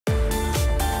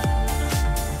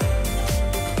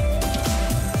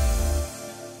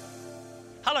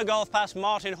Hello GolfPass,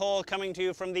 Martin Hall coming to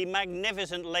you from the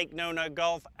magnificent Lake Nona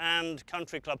Golf and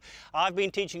Country Club. I've been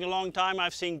teaching a long time.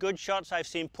 I've seen good shots, I've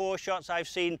seen poor shots, I've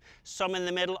seen some in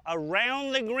the middle.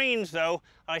 Around the greens though,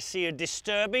 I see a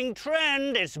disturbing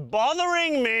trend. It's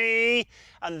bothering me.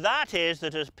 And that is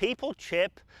that as people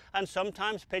chip and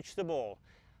sometimes pitch the ball,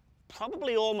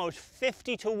 probably almost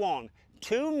 50 to 1,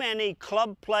 too many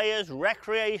club players,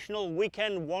 recreational,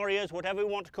 weekend warriors, whatever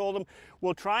we want to call them,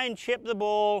 will try and chip the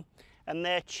ball and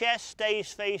their chest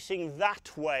stays facing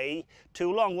that way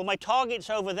too long. Well, my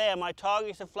target's over there, my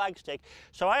target's a flagstick,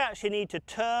 so I actually need to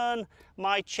turn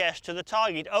my chest to the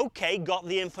target. Okay, got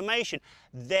the information.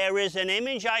 There is an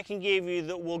image I can give you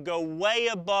that will go way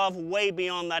above, way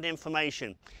beyond that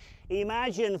information.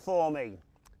 Imagine for me.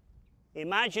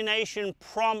 Imagination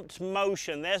prompt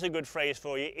motion. There's a good phrase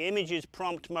for you. Images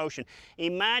prompt motion.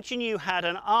 Imagine you had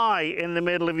an eye in the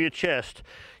middle of your chest.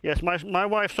 Yes, my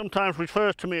wife sometimes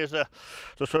refers to me as the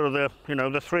sort of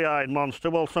the three-eyed monster.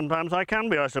 Well, sometimes I can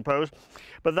be, I suppose.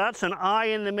 But that's an eye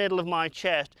in the middle of my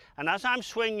chest. And as I'm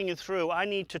swinging through, I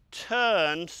need to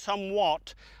turn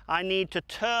somewhat. I need to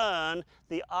turn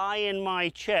the eye in my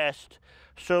chest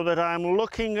so that I'm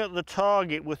looking at the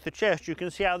target with the chest. You can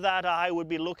see how that eye would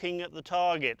be looking at the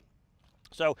target.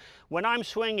 So when I'm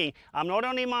swinging, I'm not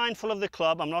only mindful of the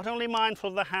club, I'm not only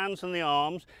mindful of the hands and the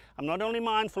arms, I'm not only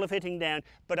mindful of hitting down,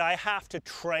 but I have to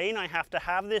train, I have to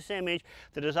have this image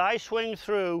that as I swing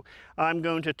through, I'm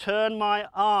going to turn my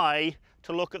eye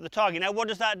to look at the target. Now, what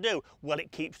does that do? Well,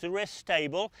 it keeps the wrist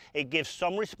stable. It gives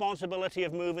some responsibility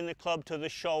of moving the club to the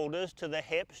shoulders, to the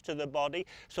hips, to the body,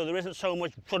 so there isn't so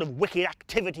much sort of wicked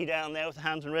activity down there with the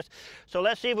hands and wrists. So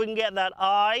let's see if we can get that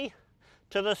eye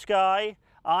to the sky,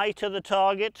 eye to the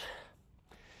target.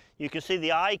 You can see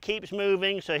the eye keeps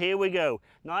moving, so here we go.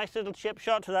 Nice little chip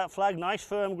shot to that flag, nice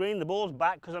firm green. The ball's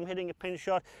back because I'm hitting a pin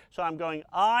shot, so I'm going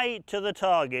eye to the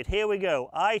target. Here we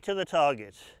go, eye to the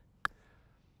target.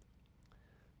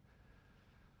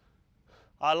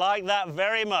 I like that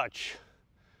very much.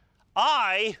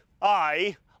 I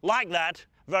like that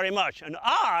very much. And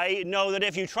I know that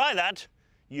if you try that,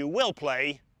 you will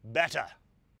play better.